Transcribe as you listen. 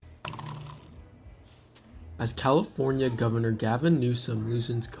As California Governor Gavin Newsom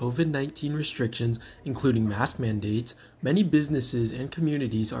loosens COVID-19 restrictions, including mask mandates, many businesses and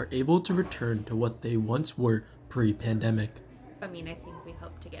communities are able to return to what they once were pre-pandemic. I think we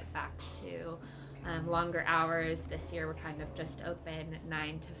hope to get back to longer hours. This year we're kind of just open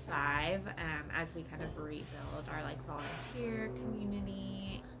 9 to 5 as we kind of rebuild our volunteer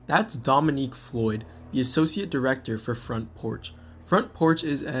community. That's Dominique Floyd, the Associate Director for Front Porch. Front Porch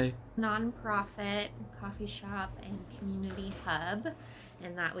is a Nonprofit coffee shop and community hub,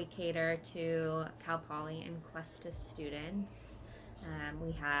 and that we cater to Cal Poly and Cuesta students.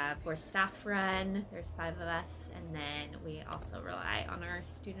 We're staff run, there's 5 of us, and then we also rely on our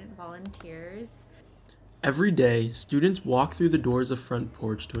student volunteers. Every day, students walk through the doors of Front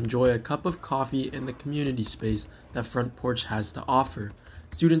Porch to enjoy a cup of coffee in the community space that Front Porch has to offer.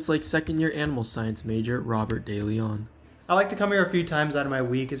 Students like second-year animal science major Robert DeLeon. I like to come here a few times out of my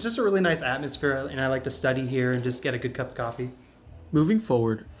week. It's just a really nice atmosphere, and I like to study here and just get a good cup of coffee. Moving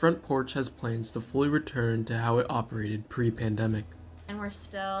forward, Front Porch has plans to fully return to how it operated pre-pandemic. And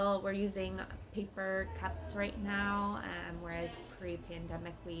we're using paper cups right now, whereas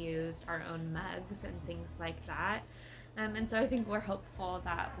pre-pandemic we used our own mugs and things like that. And so I think we're hopeful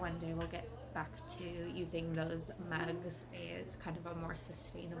that one day we'll get back to using those mugs as kind of a more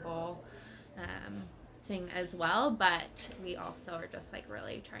sustainable thing as well, but we also are just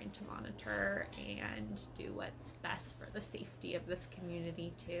really trying to monitor and do what's best for the safety of this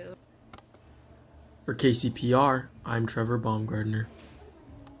community too. For KCPR, I'm Trevor Baumgardner.